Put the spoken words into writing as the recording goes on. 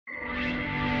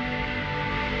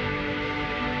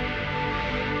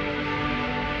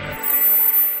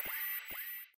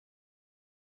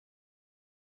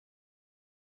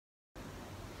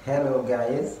Hello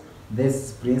guys, this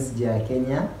is Prince Jia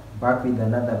Kenya back with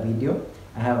another video.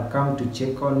 I have come to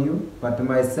check on you, but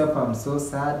myself I'm so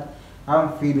sad.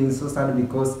 I'm feeling so sad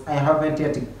because I haven't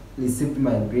yet received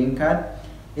my green card.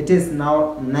 It is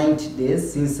now 90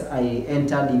 days since I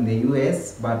entered in the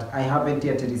US, but I haven't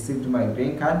yet received my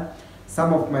green card.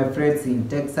 Some of my friends in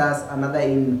Texas, another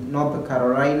in North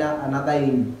Carolina, another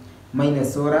in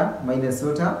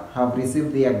Minnesota have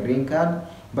received their green card.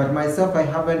 But myself, I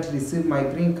haven't received my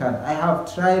green card. I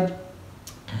have tried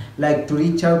to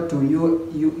reach out to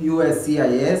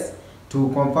USCIS to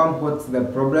confirm what's the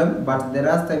problem, but the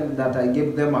last time that I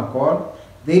gave them a call,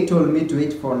 they told me to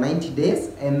wait for 90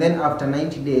 days, and then after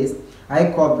 90 days,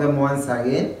 I called them once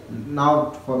again,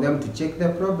 now for them to check the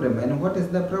problem. And what is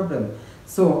the problem?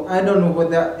 So I don't know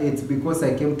whether it's because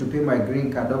I came to pay my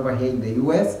green card over here in the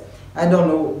US. I don't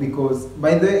know, because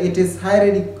by the way, it is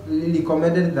highly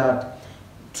recommended that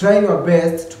try your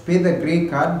best to pay the green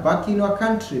card back in your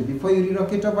country before you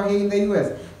relocate over here in the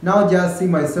US. Now just see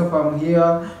myself, I'm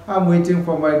here, I'm waiting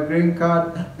for my green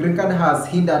card. Green card has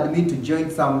hindered me to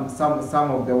join some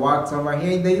of the works over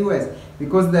here in the US,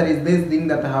 because there is this thing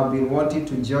that I have been wanting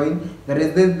to join. There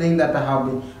is this thing that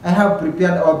I have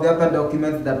prepared all the other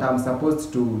documents that I'm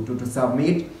supposed to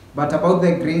submit. But about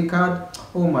the green card,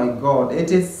 oh my God,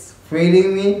 it is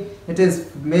failing me. It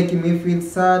is making me feel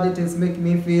sad. It is making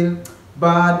me feel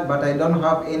bad, but I don't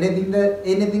have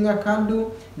anything I can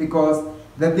do, because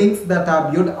the things that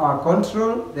are beyond our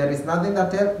control, there is nothing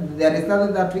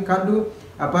that we can do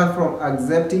apart from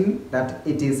accepting that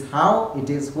it is how it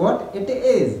is, what it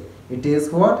is. It is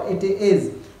what it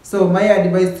is. So my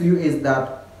advice to you is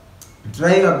that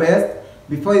try your best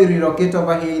before you relocate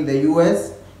over here in the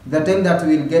US. The time that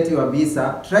you will get your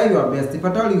visa, try your best. If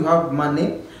at all you have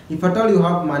money,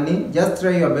 just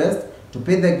try your best to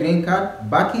pay the green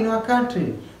card back in your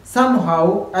country.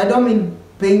 Somehow, I don't mean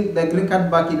paying the green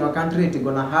card back in your country, it's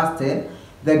gonna hasten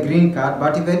the green card,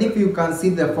 but even if you can see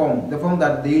the form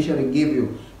that they usually give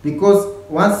you, because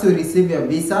once you receive your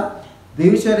visa, they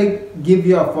usually give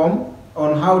you a form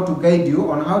on how to guide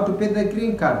you on how to pay the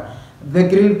green card. The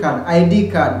green card, ID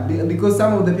card, because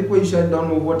some of the people usually don't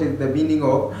know what is the meaning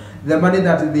of the money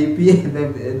that they pay,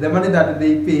 the money that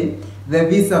they pay, the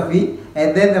visa fee,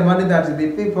 and then the money that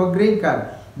they pay for green card.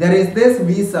 There is this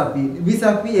visa fee.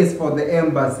 Visa fee is for the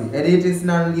embassy, and it is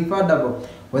non-refundable.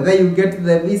 Whether you get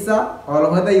the visa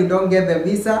or whether you don't get the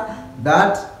visa,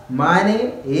 that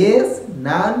money is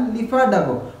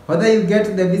non-refundable. Whether you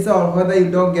get the visa or whether you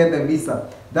don't get the visa,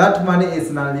 that money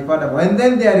is non-refundable. And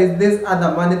then there is this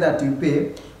other money that you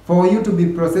pay for you to be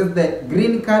processed the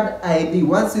green card ID.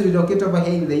 Once you relocate over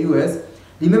here in the US,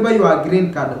 remember you are a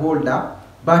green card holder,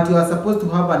 but you are supposed to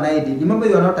have an ID. Remember,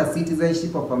 you are not a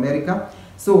citizenship of America.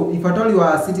 So if at all you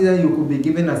are a citizen, you could be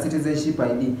given a citizenship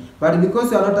ID. But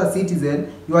because you are not a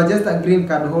citizen, you are just a green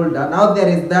card holder. Now there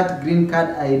is that green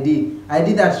card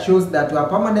ID that shows that you are a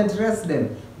permanent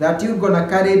resident, that you're gonna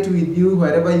carry it with you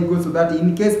wherever you go, so that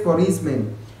in case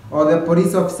policemen or the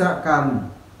police officer can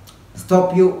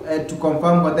stop you to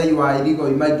confirm whether you are illegal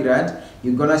immigrant,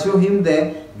 you're gonna show him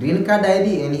the green card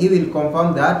ID, and he will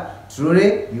confirm that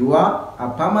truly you are a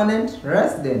permanent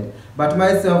resident. But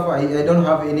myself, I don't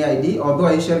have any ID, although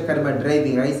I usually carry my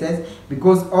driving license,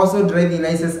 because also driving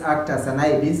license act as an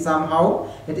ID somehow.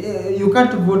 You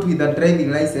can't vote with a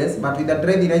driving license, but with a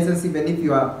driving license, even if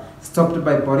you are stopped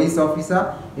by police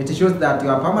officer, it shows that you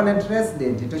are a permanent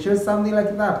resident. It shows something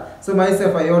like that. So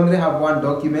myself, I only have one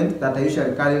document that I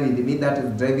usually carry with me, that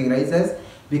is driving license,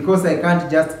 because I can't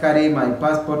just carry my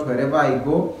passport wherever I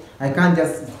go. I can't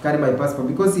just carry my passport,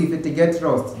 because if it gets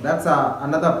lost, that's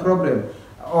another problem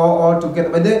altogether.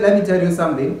 But then, let me tell you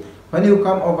something. When you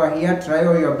come over here, try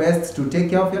all your best to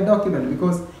take care of your document,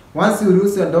 because once you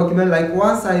lose your document, like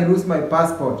once I lose my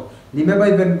passport,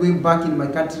 remember, even going back in my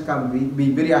country can be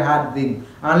very hard thing.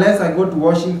 Unless I go to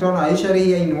Washington. I usually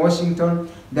here in Washington,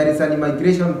 there is an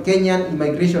Kenyan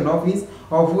immigration office,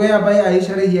 of whereby I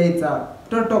usually hear it's a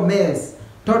total mess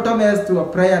to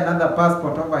apply another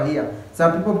passport over here.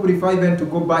 Some people prefer even to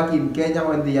go back in Kenya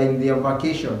when they are in their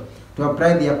vacation to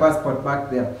apply their passport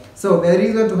back there. So the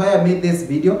reason to why I made this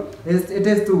video is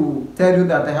to tell you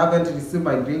that I haven't received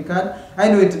my green card. I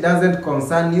know it doesn't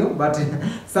concern you, but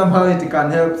somehow it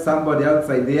can help somebody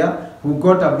outside there who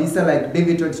got a visa like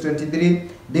David 2023,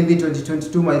 David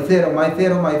 2022, my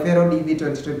fellow David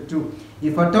 2022.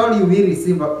 If at all you will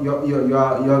receive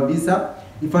your visa,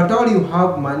 if at all you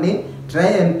have money, try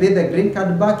and pay the green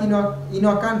card back in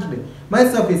your country.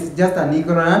 Myself is just an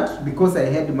ignorant, because I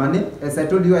had money. As I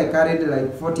told you, I carried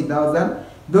like 40,000.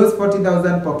 Those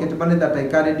 40,000 pocket money that I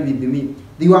carried with me,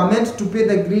 they were meant to pay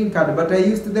the green card, but I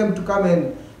used them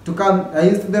to to come. I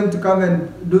used them to come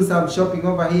and do some shopping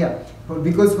over here,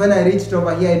 because when I reached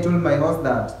over here, I told my host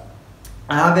that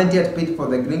I haven't yet paid for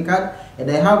the green card and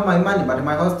I have my money, but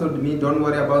my host told me don't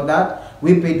worry about that.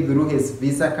 We paid through his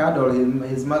Visa card or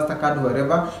his MasterCard,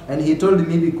 wherever, and he told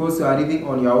me because you are living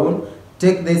on your own,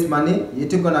 take this money,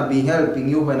 it's gonna be helping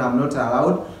you when I'm not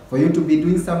allowed for you to be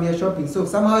doing some your shopping. So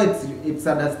somehow it's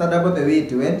understandable the way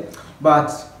it went, but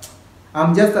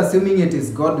I'm just assuming it is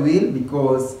God will,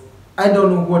 because I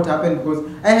don't know what happened, because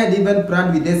I had even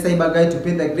planned with this cyber guy to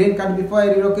pay the green card before I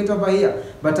relocate over here.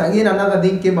 But again, another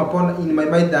thing came upon in my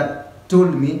mind that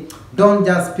told me, don't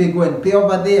just pay, go and pay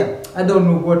over there. I don't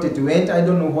know what it went. I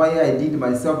don't know why I did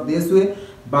myself this way,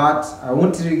 but I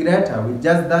won't regret. I will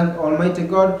just thank Almighty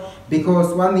God,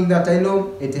 because one thing that I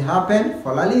know, it happened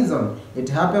for a reason. It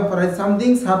happened for some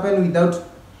things happen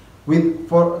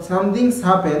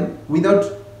without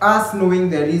us knowing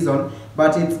the reason,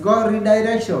 but it's God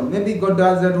redirection. Maybe God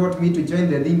doesn't want me to join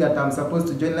the thing that I'm supposed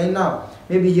to join right now.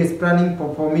 Maybe He is planning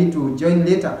for me to join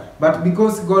later. But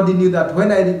because God knew that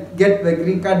when I get the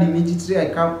green card immediately,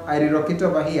 I relocate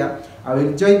over here, I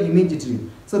will join immediately.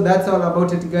 So that's all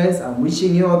about it, guys. I'm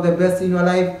wishing you all the best in your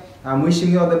life. I'm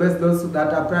wishing you all the best, those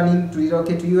that are planning to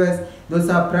relocate to US, those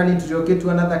that are planning to relocate to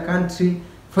another country.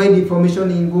 Find information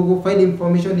in Google, find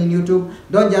information in YouTube.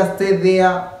 Don't just stay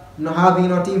there having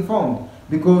not informed,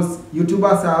 because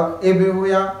YouTubers are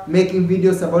everywhere making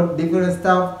videos about different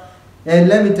stuff. And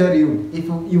let me tell you, if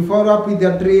you follow up with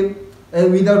your dream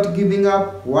without giving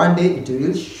up, one day it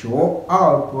will show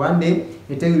up. One day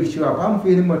it will show up. I'm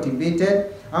feeling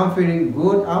motivated, I'm feeling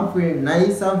good, I'm feeling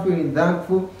nice, I'm feeling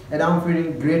thankful, and I'm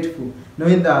feeling grateful,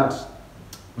 knowing that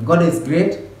God is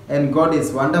great and God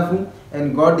is wonderful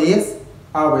and God is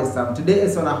awesome. Today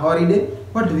is on a holiday.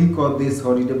 What do we call this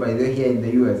holiday, by the way, here in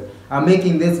the US? I'm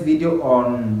making this video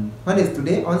on, when is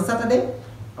today? On Saturday?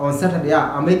 On Saturday,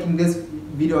 yeah. I'm making this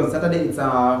video on Saturday. It's a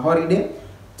holiday.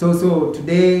 So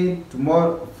today,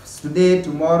 tomorrow,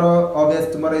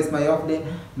 obviously tomorrow is my off day.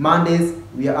 Mondays,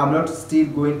 I'm not still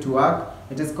going to work.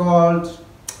 It is called,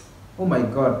 oh my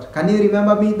God. Can you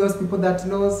remember me? Those people that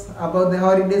knows about the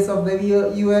holidays of the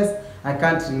US? I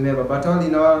can't remember, but all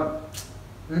in all,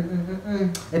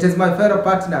 it is my fellow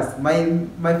partners,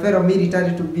 my fellow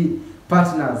military to be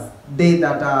partners, they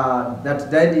that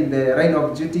died in the line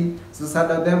of duty. So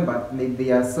sad of them, but may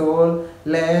their soul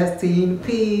rest in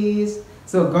peace.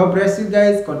 So God bless you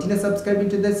guys. Continue subscribing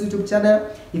to this YouTube channel.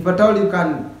 If at all you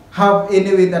can have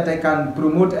any way that I can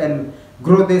promote and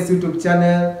grow this YouTube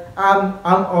channel, I'm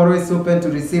always open to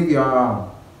receive your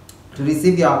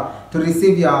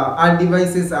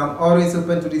advices. I'm always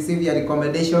open to receive your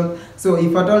recommendation. So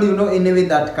if at all you know any way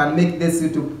that can make this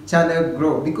YouTube channel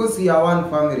grow, because we are one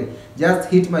family, just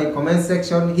hit my comment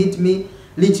section, reach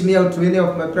me out to any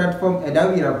of my platform, and I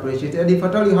will appreciate it. And if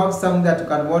at all you have something that you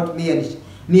can want me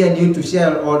and you to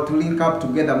share or to link up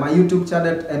together, my YouTube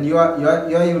channel and your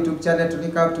YouTube channel to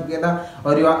link up together,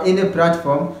 or your any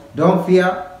platform, don't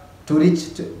fear to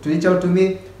reach out to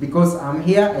me, because I'm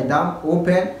here and I'm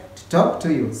open to talk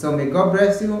to you. So may God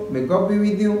bless you, may God be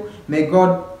with you, may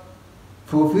God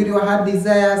fulfill your heart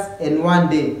desires, and one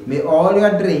day may all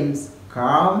your dreams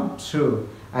come true.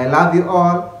 I love you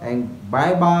all, and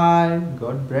bye bye.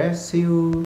 God bless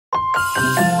you.